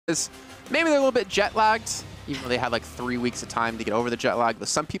Maybe they're a little bit jet lagged, even though they had like 3 weeks of time to get over the jet lag. But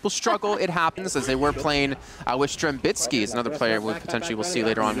some people struggle. It happens, as they were playing with Strembitsky, is another player we potentially will see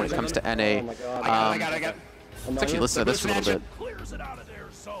later on when it comes to NA. Let's actually listen to this for a little bit.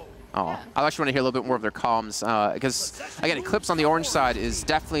 Oh, I actually want to hear a little bit more of their comms, because, again, Eclipse on the orange side is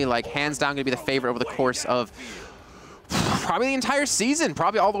definitely, like, hands down going to be the favorite over the course of probably the entire season,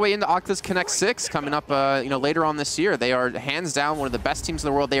 probably all the way into Oculus Connect 6 coming up, you know, later on this year. They are hands down one of the best teams in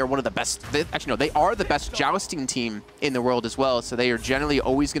the world. They are one of the best, actually no, they are the best jousting team in the world as well. So they are generally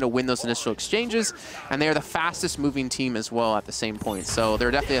always going to win those initial exchanges, and they are the fastest moving team as well at the same point. So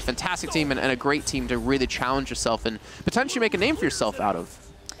they're definitely a fantastic team and a great team to really challenge yourself and potentially make a name for yourself out of.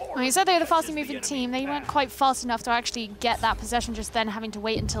 Well, you said they were the fastest moving team. They weren't quite fast enough to actually get that possession, just then having to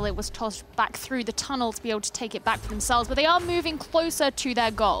wait until it was tossed back through the tunnel to be able to take it back for themselves. But they are moving closer to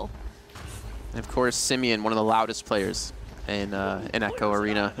their goal. And of course, Simeon, one of the loudest players in Echo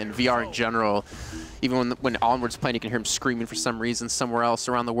Arena, and VR in general. Even when Onward's playing, you can hear him screaming for some reason somewhere else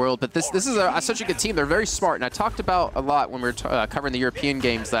around the world. But this is such a good team. They're very smart. And I talked about a lot when we were covering the European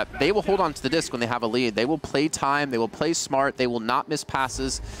games that they will hold on to the disc when they have a lead. They will play time. They will play smart. They will not miss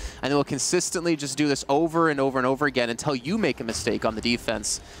passes. And they will consistently just do this over and over and over again until you make a mistake on the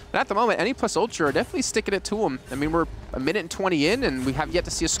defense. But at the moment, ec.Ultra are definitely sticking it to them. I mean, we're a minute and 20 in, and we have yet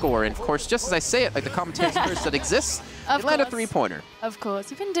to see a score. And of course, just as I say it, like the commentators that exists, they land a three-pointer. Of course.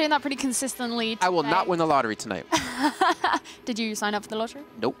 You've been doing that pretty consistently today. I will not win the lottery tonight. Did you sign up for the lottery?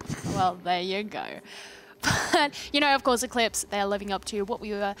 Nope. Well, there you go. But, you know, of course, Eclipse, they're living up to what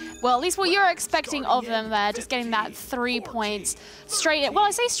we were, well, at least what you're expecting of them there, just getting that 3 points straight in. Well, I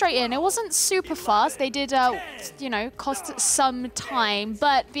say straight in, it wasn't super fast. They did, you know, cost some time,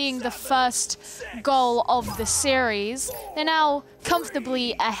 but being the first goal of the series, they're now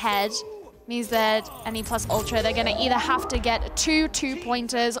comfortably ahead. Means that ec.Ultra, they're going to either have to get 2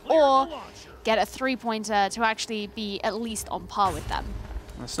 2-pointers or get a 3-pointer to actually be at least on par with them.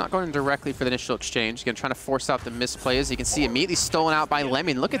 It's not going directly for the initial exchange. Again, trying to force out the misplays. You can see immediately stolen out by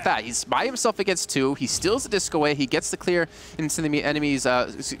Lemon. Look at that. He's by himself against 2. He steals the disc away. He gets the clear into the enemy's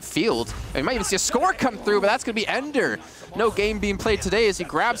field. And you might even see a score come through, but that's going to be Ender. No game being played today as he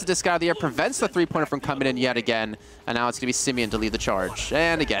grabs the disc out of the air, prevents the 3-pointer from coming in yet again. And now it's going to be Simeon to lead the charge.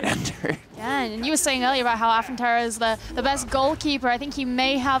 And again, Ender. Yeah, and you were saying earlier about how Afentera is the best goalkeeper. I think he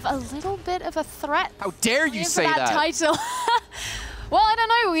may have a little bit of a threat. How dare you say that? Title. Well, I don't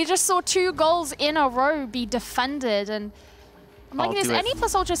know. We just saw 2 goals in a row be defended, and I'm like,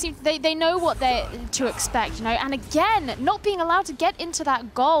 ec.Ultra seem they know what they're to expect, you know. And again, not being allowed to get into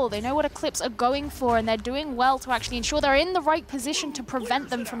that goal, they know what Eclipse are going for, and they're doing well to actually ensure they're in the right position to prevent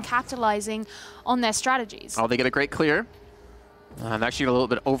them from capitalizing on their strategies. Oh, they get a great clear. And actually a little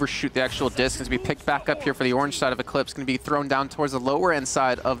bit overshoot the actual disc. It's going to be picked back up here for the orange side of Eclipse. Going to be thrown down towards the lower end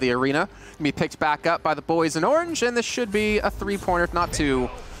side of the arena. Going to be picked back up by the boys in orange, and this should be a 3-pointer, if not 2.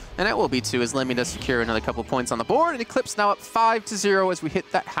 And it will be 2 as Lemmy does secure another couple points on the board. And Eclipse now up 5-0 as we hit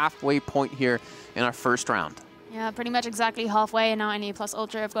that halfway point here in our first round. Yeah, pretty much exactly halfway, and now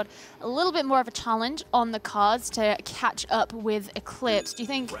ec.Ultra have got a little bit more of a challenge on the cards to catch up with Eclipse. Do you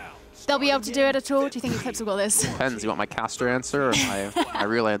think they'll be able to do it at all? Do you think Eclipse will got this? Depends. You want my caster answer or my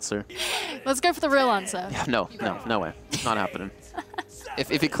real answer? Let's go for the real answer. Yeah, no way. Not happening.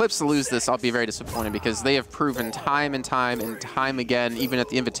 If Eclipse lose this, I'll be very disappointed because they have proven time and time again, even at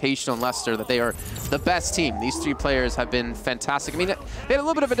the Invitational in Leicester, that they are the best team. These 3 players have been fantastic. I mean, they had a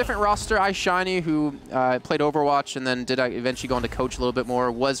little bit of a different roster. iShiny, who played Overwatch and then did eventually go on to coach a little bit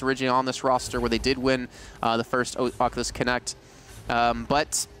more, was originally on this roster where they did win the first Oculus Connect.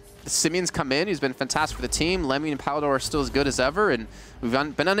 But Simeon's come in. He's been fantastic for the team. Lemmy and Palador are still as good as ever, and we've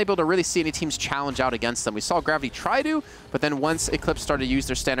been unable to really see any teams challenge out against them. We saw Gravity try to, but then once Eclipse started to use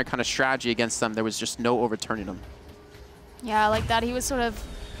their standard kind of strategy against them, there was just no overturning them. Yeah, I like that. He was sort of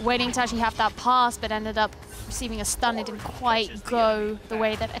waiting to actually have that pass, but ended up receiving a stun. It didn't quite go the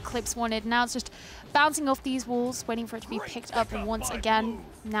way that Eclipse wanted. Now it's just bouncing off these walls, waiting for it to be picked up once again.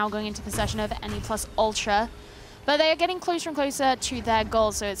 Now going into possession of ec.Ultra. But they are getting closer and closer to their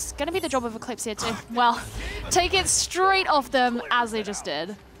goal, so it's going to be the job of Eclipse here to, well, take it straight off them as they just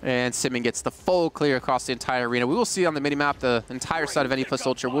did. And Simeon gets the full clear across the entire arena. We will see on the minimap the entire side of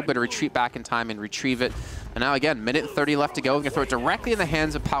ec.Ultra. We'll be able to retreat back in time and retrieve it. And now again, minute 30 left to go. We're going to throw it directly in the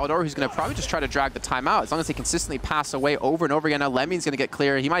hands of Palador, who's going to probably just try to drag the timeout. As long as they consistently pass away over and over again. Now Lemmy's going to get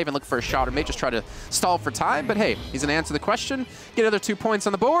clear. He might even look for a shot or may just try to stall for time. But hey, he's going to answer the question, get another 2 points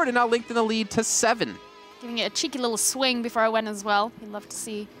on the board, and now linked in the lead to 7. Giving it a cheeky little swing before I went as well. You'd love to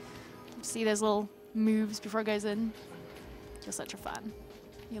see those little moves before it goes in. You're such a fan.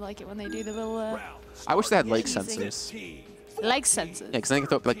 You like it when they do the little I wish they had leg sensors. leg sensors. Yeah, because they can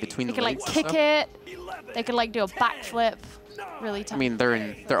throw it like between They the could like legs. kick it. They could like do a backflip. Really tough. I mean,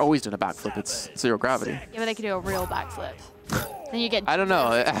 they're always doing a backflip. It's 0 gravity. Yeah, but they could do a real backflip. Then you get. I don't know.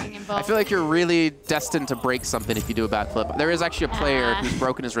 I involved. feel like you're really destined to break something if you do a backflip. There is actually a player who's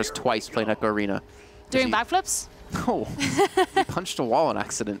broken his wrist twice playing Echo Arena. Doing backflips? Oh, he punched a wall on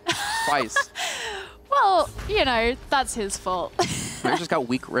accident twice. Well, you know, that's his fault. Maybe just got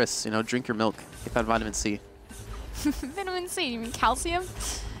weak wrists. You know, drink your milk. Get that vitamin C. Vitamin C, you mean calcium?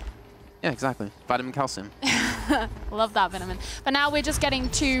 Yeah, exactly. Vitamin calcium. Love that vitamin. But now we're just getting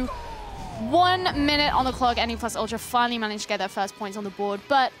to 1 minute on the clock. NE plus Ultra finally managed to get their first points on the board,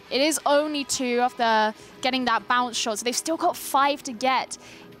 but it is only 2 after getting that bounce shot, so they've still got 5 to get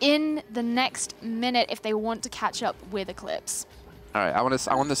in the next minute if they want to catch up with Eclipse. All right, I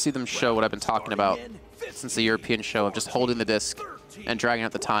want to see them show what I've been talking about since the European show of just holding the disc and dragging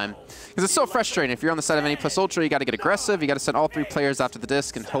out the time. Because it's so frustrating. If you're on the side of NE plus Ultra, you got to get aggressive. You got to send all 3 players after the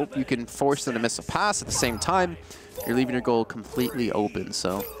disc and hope you can force them to miss a pass at the same time. You're leaving your goal completely open.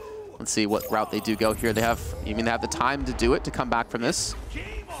 So let's see what route they do go here. They have the time to do it, to come back from this.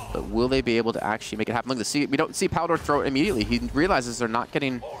 But will they be able to actually make it happen? Look, we don't see Palador throw it immediately. He realizes they're not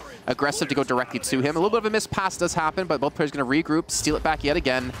getting aggressive to go directly to him. A little bit of a missed pass does happen, but both players going to regroup, steal it back yet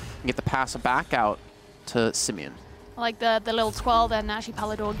again, and get the pass back out to Simeon. I like the little twirl there, and actually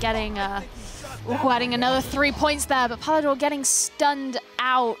Palador getting, adding another 3 points there, but Palador getting stunned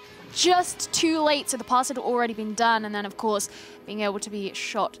out just too late, so the pass had already been done, and then of course being able to be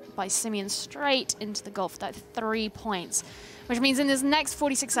shot by Simeon straight into the goal for that 3 points. Which means in this next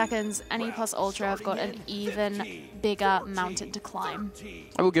 46 seconds, NE plus Ultra have got an even bigger mountain to climb.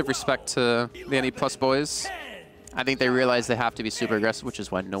 I will give respect to the NE plus boys. I think they realize they have to be super aggressive, which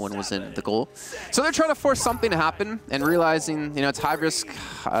is why no one was in the goal. So they're trying to force something to happen and realizing, you know, it's high risk,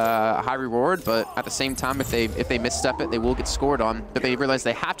 high reward, but at the same time, if they misstep it, they will get scored on. But they realize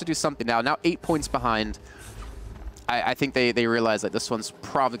they have to do something now. Now 8 points behind. I think they realize that this one's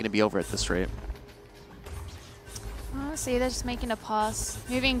probably going to be over at this rate. Oh, see, they're just making a pass,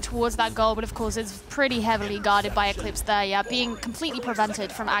 moving towards that goal, but of course it's pretty heavily guarded by Eclipse there, yeah, being completely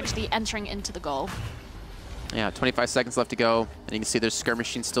prevented from actually entering into the goal. Yeah, 25 seconds left to go, and you can see their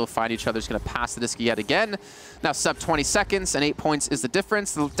skirmishing still find each other. Just going to pass the disc yet again. Now sub 20 seconds, and 8 points is the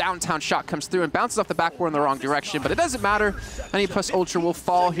difference. The downtown shot comes through and bounces off the backboard in the wrong direction, but it doesn't matter. NE plus Ultra will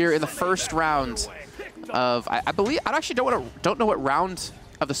fall here in the first round of, I believe, I actually don't know what round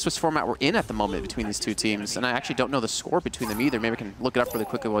of the Swiss format we're in at the moment between these two teams, and I actually don't know the score between them either. Maybe I can look it up really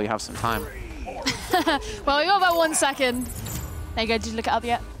quickly while you have some time. Well, we got about 1 second. There you go. Did you look it up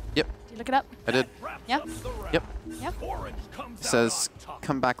yet? Yep. Did you look it up? I did. Yeah? Yep. Yep. It says,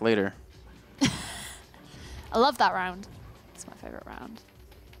 come back later. I love that round. It's my favorite round.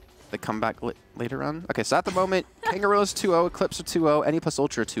 The comeback later round? Okay, so at the moment, Kangarillas 2-0, Eclipse are 2-0, NE plus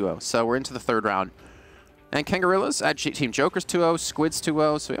Ultra 2-0. So we're into the third round. And Kangarillas, Team Joker's 2-0, Squid's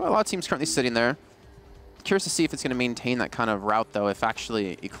 2-0, so we have a lot of teams currently sitting there. Curious to see if it's going to maintain that kind of route, though, if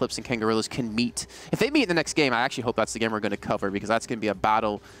actually Eclipse and Kangarillas can meet. If they meet in the next game, I actually hope that's the game we're going to cover, because that's going to be a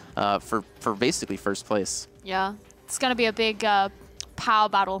battle for basically first place. Yeah, it's going to be a big power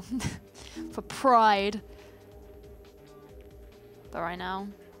battle for pride. But right now,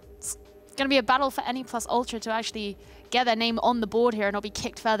 it's going to be a battle for NE plus Ultra to actually get their name on the board here and not be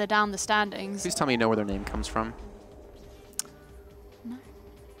kicked further down the standings. Please tell me you know where their name comes from. No.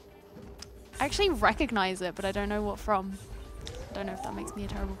 I actually recognize it, but I don't know what from. I don't know if that makes me a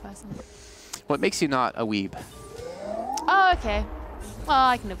terrible person. What makes you not a weeb? Oh, okay. Well,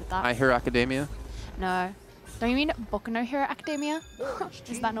 I can live with that. My Hero Academia? No. Don't you mean Boku no Hero Academia?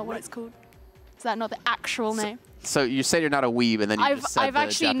 Is that not what it's called? Is that not the actual name? So you say you're not a weeb, and then you just said I've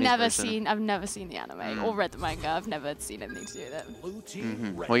actually Japanese never version. seen. I've never seen the anime or read the manga. I've never seen anything to do with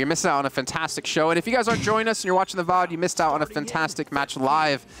it. Well, you're missing out on a fantastic show. And if you guys aren't joining us and you're watching the VOD, you missed out on a fantastic match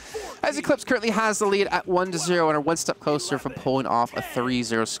live. As Eclipse currently has the lead at 1-0 and are one step closer from pulling off a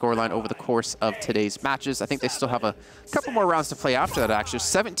 3-0 scoreline over the course of today's matches. I think they still have a couple more rounds to play after that, actually.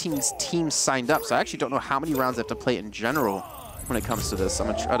 17 teams signed up, so I actually don't know how many rounds they have to play in general when it comes to this. I'm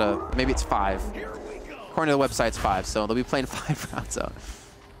going to try to, maybe it's 5. According to the website, it's 5, so they'll be playing 5 rounds out.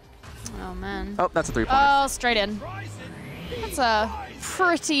 Oh, man. Oh, that's a 3-pointer. Oh, straight in. That's a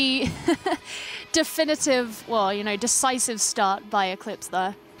pretty definitive, well, you know, decisive start by Eclipse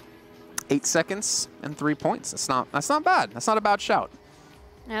there. 8 seconds and 3 points. That's not bad. That's not a bad shout.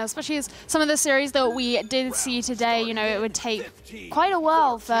 Yeah, especially as some of the series that we did see today, you know, it would take quite a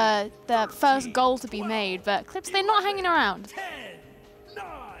while for the first goal to be made, but Eclipse, they're not hanging around.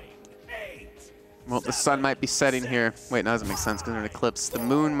 Well, the sun might be setting here. Wait, no, that doesn't make sense because they're in eclipse. The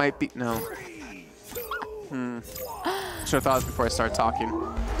moon might be... No. extra thoughts before I start talking.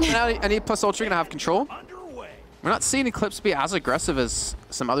 Now, NA plus Ultra going to have control. We're not seeing Eclipse be as aggressive as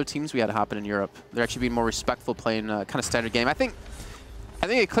some other teams we had happen in Europe. They're actually being more respectful, playing kind of standard game. I think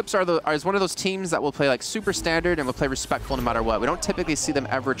Eclipse is one of those teams that will play like super standard and will play respectful no matter what. We don't typically see them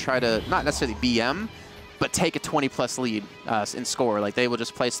ever try to, not necessarily BM, but take a 20+ lead in score. Like, they will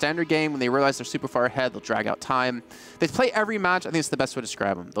just play standard game. When they realize they're super far ahead, they'll drag out time. They play every match, I think it's the best way to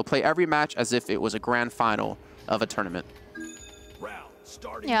describe them. They'll play every match as if it was a grand final of a tournament.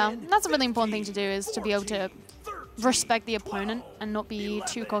 Yeah, that's a really important thing to do, is to be able to respect the opponent and not be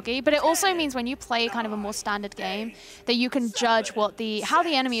too cocky. But it also means when you play kind of a more standard game that you can judge what how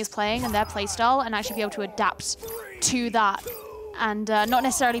the enemy is playing and their play style, and actually be able to adapt to that and not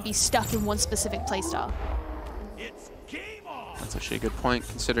necessarily be stuck in one specific play style. That's actually a good point,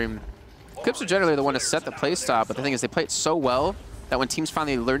 considering Eclipse are generally the one to set the play style, but the thing is they play it so well that when teams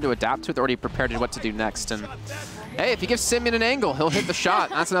finally learn to adapt to it, they're already prepared to what to do next. And hey, if you give Simeon an angle, he'll hit the shot.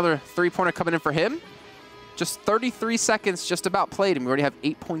 That's another 3-pointer coming in for him. Just 33 seconds just about played, and we already have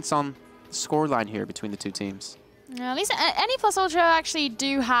 8 points on the scoreline here between the two teams. Yeah, at least NA plus Ultra actually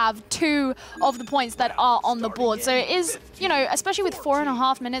do have 2 of the points that are on the board. So it is, you know, especially with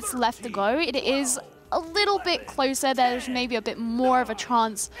 4.5 minutes left to go, it is a little bit closer. There's maybe a bit more of a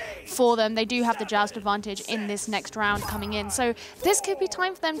chance for them. They do have the joust advantage in this next round coming in. So this could be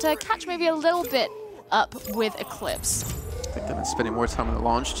time for them to catch maybe a little bit up with Eclipse. I think they've been spending more time in the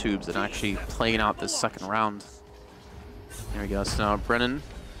launch tubes than actually playing out this second round. There we go. So now Brennan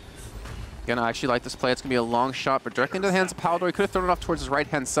gonna actually like this play. It's gonna be a long shot, but directly into the hands of Palador. He could have thrown it off towards his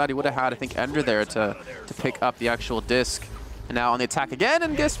right-hand side. He would have had, I think, Ender there to pick up the actual disc. And now on the attack again,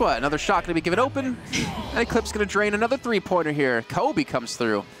 and guess what? Another shot gonna be given open. And Eclipse gonna drain another 3-pointer here. Kobe comes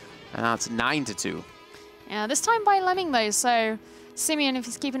through. And now it's 9-2. Yeah, this time by Lemming though, so Simeon, if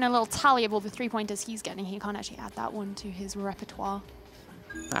he's keeping a little tally of all the 3-pointers he's getting, he can't actually add that one to his repertoire.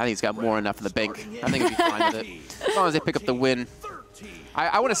 I think he's got more than enough in the bank. I think he'll be fine with it. As long as they pick up the win.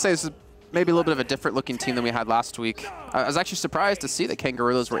 I want to say this is maybe a little bit of a different looking team than we had last week. I was actually surprised to see that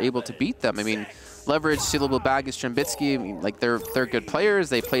Kangaroos were able to beat them. I mean, Leverage, Sealable Baggage, Strembitsky, I mean, like they're good players.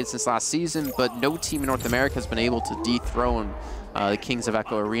 They played since last season, but no team in North America has been able to dethrone the Kings of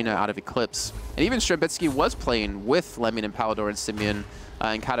Echo Arena out of Eclipse. And even Strembitsky was playing with Lemon and Palador and Simeon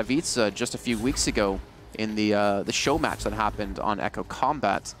in Katowice just a few weeks ago in the show match that happened on Echo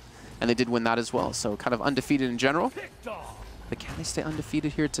Combat. And they did win that as well. So kind of undefeated in general. But can they stay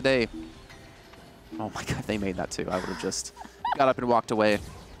undefeated here today? Oh my god, they made that too. I would have just got up and walked away.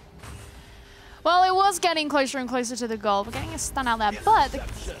 Well, it was getting closer and closer to the goal. We're getting a stun out there. But the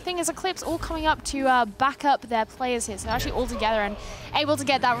thing is, Eclipse all coming up to back up their players here. So they're actually all together and able to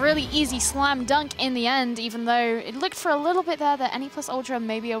get that really easy slam dunk in the end, even though it looked for a little bit there that NA plus Ultra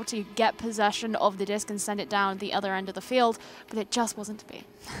may be able to get possession of the disc and send it down the other end of the field, but it just wasn't to be.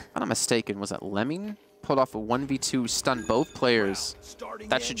 If I'm not mistaken, was that Lemming pulled off a 1v2, stun both players?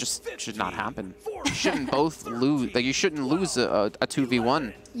 That should not happen. You shouldn't both lose. Like, you shouldn't lose a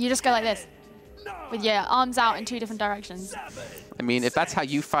 2v1. You just go like this, with your arms out in 2 different directions. I mean, if that's how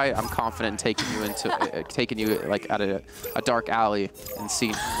you fight, I'm confident in taking you into taking you like at a dark alley and see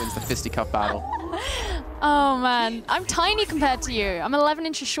who wins the fisticuff battle. Oh man, I'm tiny compared to you. I'm 11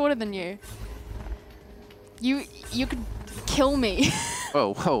 inches shorter than you. You could kill me.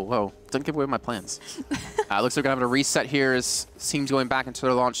 Whoa, whoa, whoa! Don't give away my plans. Looks like we're gonna have a reset here as teams going back into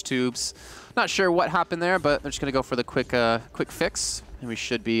their launch tubes. Not sure what happened there, but they're just gonna go for the quick fix. And we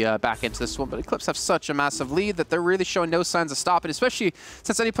should be back into this one. But Eclipse have such a massive lead that they're really showing no signs of stopping, especially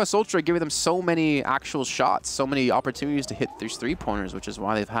since NA plus Ultra giving them so many actual shots, so many opportunities to hit these 3-pointers, which is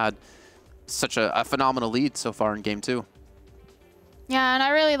why they've had such a phenomenal lead so far in Game 2. Yeah, and I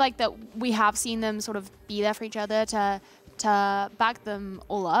really like that we have seen them sort of be there for each other to back them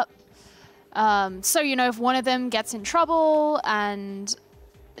all up. So, you know, if one of them gets in trouble and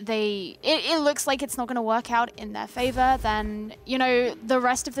it looks like it's not going to work out in their favor, then, you know, the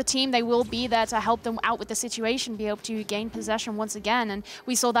rest of the team, they will be there to help them out with the situation, be able to gain possession once again. And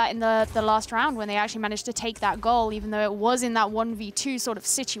we saw that in the last round when they actually managed to take that goal, even though it was in that 1v2 sort of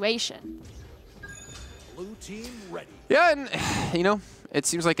situation. Blue team ready. Yeah, and, you know, it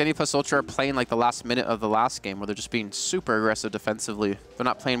seems like NA plus Ultra are playing like the last minute of the last game where they're just being super aggressive defensively. They're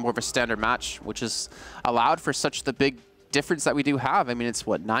not playing more of a standard match, which is allowed for such the big difference that we do have. I mean, it's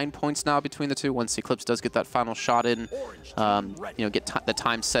what, 9 points now between the two once Eclipse does get that final shot in, you know, get the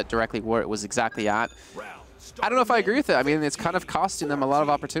time set directly where it was exactly at. I don't know if I agree with it. I mean, it's kind of costing them a lot of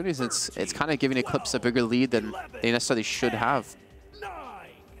opportunities. It's kind of giving Eclipse a bigger lead than they necessarily should have. 9,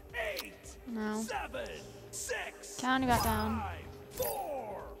 8, No. 7, 6, Counting that down.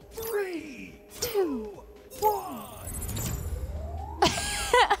 4, 3, 2, 1.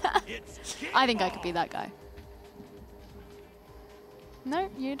 I think I could be that guy. No,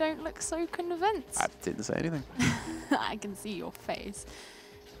 you don't look so convinced. I didn't say anything. I can see your face.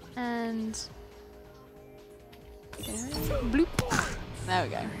 And... bloop. There we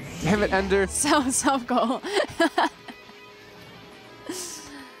go. Damn it, Ender. Self-goal.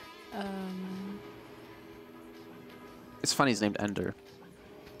 It's funny he's named Ender,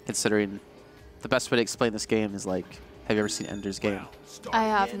 considering the best way to explain this game is like, have you ever seen Ender's Game? I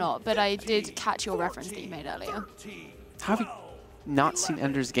have not, but I did catch your reference that you made earlier. How have you not seen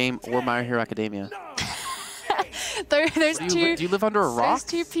Ender's Game or My Hero Academia? Those Do two, you live under a rock? those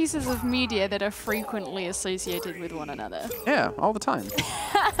two pieces of media that are frequently associated with one another. Yeah, all the time.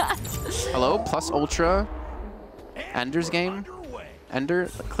 Hello, Plus Ultra, Ender's Game, Ender,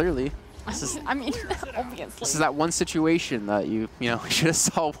 clearly. This is, I mean, obviously. this is that one situation that you should have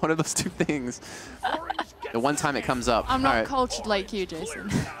saw one of those two things. The one time it comes up. I'm not All right. cultured like you,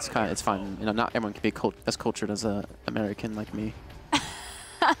 Jason. It's fine. You know, not everyone can be as cultured as an American like me.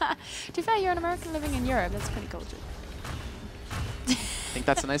 To be fair, you're an American living in Europe. That's pretty cultured. I think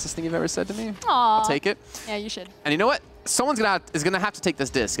that's the nicest thing you've ever said to me. Aww. I'll take it. Yeah, you should. And you know what? Someone's is gonna have to take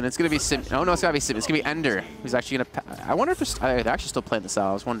this disc, and it's gonna be Sim. No, it's gotta be Sim. It's gonna be Ender, who's actually gonna. I wonder if they're actually still playing this out.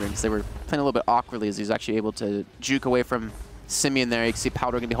 I was wondering because they were playing a little bit awkwardly as he was actually able to juke away from Simeon there. You can see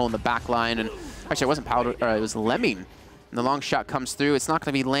Powder gonna be holding the back line, and actually it wasn't Powder. It was Lemming. And the long shot comes through. It's not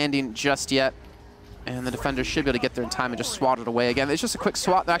gonna be landing just yet, and the defender should be able to get there in time and just swat it away again. It's just a quick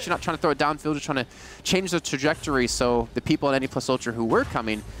swat. They're actually not trying to throw it downfield, just trying to change the trajectory so the people at NE+ Ultra who were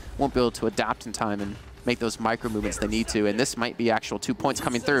coming won't be able to adapt in time and make those micro movements they need to, and this might be actual 2 points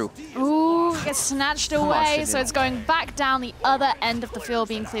coming through. Ooh, gets snatched on, away, Simeon. so it's going back down the other end of the field,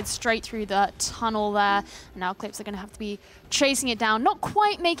 being cleared straight through the tunnel there. And now Clips are going to have to be chasing it down, not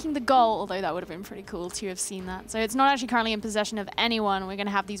quite making the goal, although that would have been pretty cool to have seen that. So it's not actually currently in possession of anyone. We're going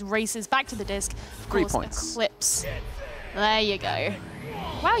to have these races back to the disc. Of 3 course, points. Eclipse. There you go.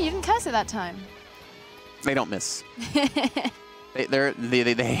 Wow, you didn't curse it that time. They don't miss.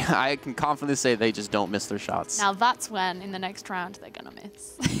 I can confidently say they just don't miss their shots. Now that's when, in the next round, they're going to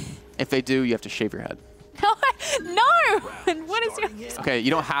miss. If they do, you have to shave your head. No! What is your... Okay,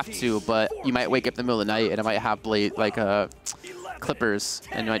 you don't have to, but you might wake up in the middle of the night and it might have clippers,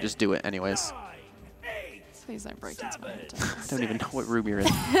 and you might just do it anyways. Please don't break into my head. I don't even know what room you're in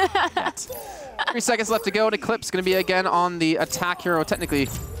yet. 3 seconds left to go. The Clip's going to be again on the attack hero. Technically,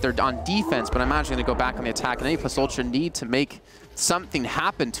 they're on defense, but I'm actually going to go back on the attack. And NE+ Ultra need to make something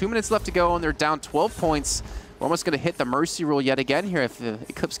happen. 2 minutes left to go, and they're down 12 points. We're almost going to hit the mercy rule yet again here if the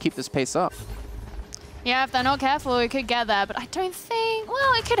Eclipse keep this pace up. Yeah, if they're not careful, we could get there, but I don't think...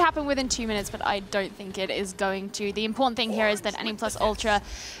 Well, it could happen within 2 minutes, but I don't think it is going to. The important thing here is that NE+ Ultra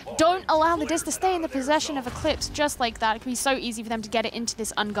don't allow the disc to stay in the possession of Eclipse just like that. It can be so easy for them to get it into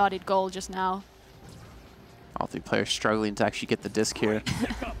this unguarded goal just now. All 3 players struggling to actually get the disc here.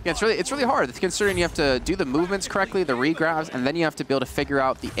 Yeah, it's really hard considering you have to do the movements correctly, the regrabs, and then you have to be able to figure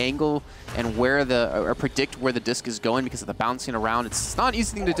out the angle and where or predict where the disc is going because of the bouncing around. It's not an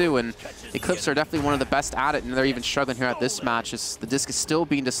easy thing to do, and Eclipse are definitely one of the best at it, and they're even struggling here at this match. The disc is still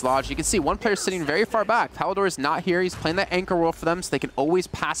being dislodged. You can see one player sitting very far back. Palador is not here. He's playing that anchor roll for them, so they can always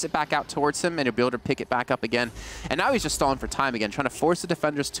pass it back out towards him, and he'll be able to pick it back up again. And now he's just stalling for time again, trying to force the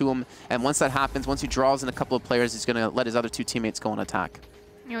defenders to him, and once that happens, once he draws in a couple of players, he's going to let his other 2 teammates go on attack.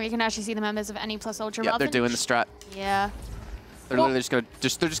 You know, you can actually see the members of NE+ Ultra. Yeah, they're doing the strat. Yeah. They're literally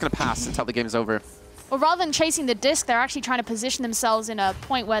just gonna pass until the game's over. Well, rather than chasing the disc, they're actually trying to position themselves in a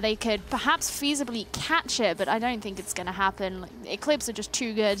point where they could perhaps feasibly catch it, but I don't think it's going to happen. Eclipse are just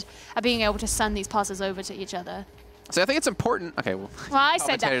too good at being able to send these passes over to each other. So I think it's important. Okay, well I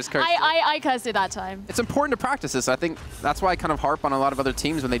said that. I cursed it that time. It's important to practice this. I think that's why I kind of harp on a lot of other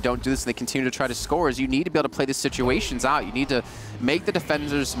teams when they don't do this and they continue to try to score, is you need to be able to play these situations out. You need to make the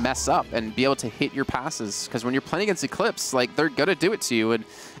defenders mess up and be able to hit your passes. Because when you're playing against Eclipse, like, they're going to do it to you. And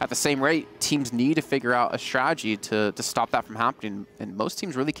at the same rate, teams need to figure out a strategy to stop that from happening. And most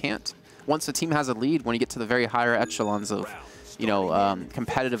teams really can't. Once a team has a lead, when you get to the very higher echelons of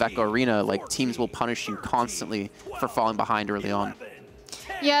competitive Echo Arena, like, teams will punish you constantly for falling behind early on.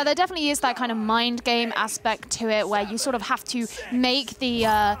 Yeah, there definitely is that kind of mind game aspect to it where you sort of have to make the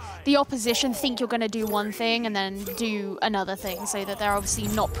opposition think you're going to do one thing and then do another thing so that they're obviously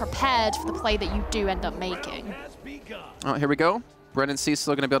not prepared for the play that you do end up making. Oh, here we go. Brennan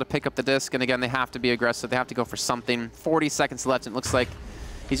Cecil are going to be able to pick up the disc, and again, they have to be aggressive. They have to go for something. 40 seconds left, and it looks like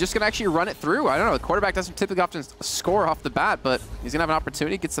he's just going to actually run it through. I don't know. The quarterback doesn't typically often score off the bat, but he's going to have an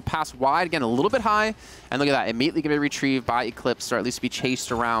opportunity. Gets the pass wide, again, a little bit high. And look at that. Immediately going to be retrieved by ec.LiP.se, or at least be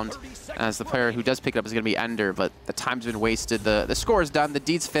chased around, as the player who does pick it up is going to be Ender. But the time's been wasted. The score is done. The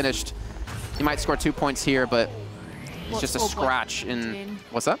deed's finished. He might score 2 points here, but it's just a scratch in...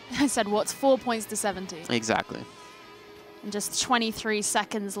 What's up? I said, what's 4 points to 17? Exactly. And just 23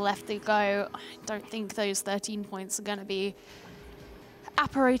 seconds left to go. I don't think those 13 points are going to be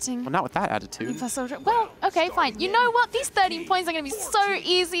apparating. Well, not with that attitude. Well, okay, fine. You know what? These 13 points are going to be so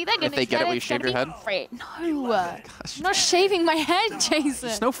easy. They're going to get it, will you shave your head? Great. No. I'm not shaving my head, Jason.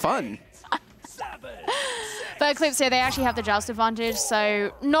 It's no fun. But ec.LiP.se, they actually have the joust advantage,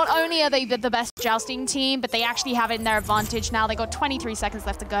 so not only are they the best jousting team, but they actually have it in their advantage now. They got 23 seconds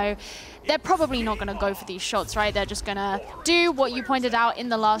left to go. They're probably not going to go for these shots, right? They're just going to do what you pointed out in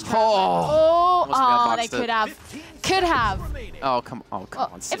the last round. They could have. Could have. Oh, come on.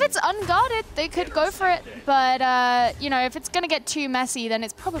 If it's unguarded, they could go for it. But, you know, if it's going to get too messy, then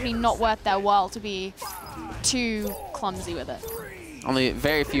it's probably not worth their while to be too clumsy with it. Only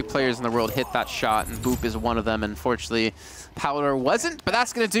very few players in the world hit that shot, and Boop is one of them. Unfortunately, Powder wasn't, but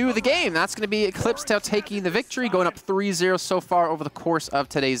that's going to do the game. That's going to be ec.LiP.se now taking the victory, going up 3-0 so far over the course of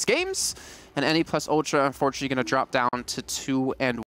today's games. And NE+ Ultra, unfortunately, going to drop down to 2-1.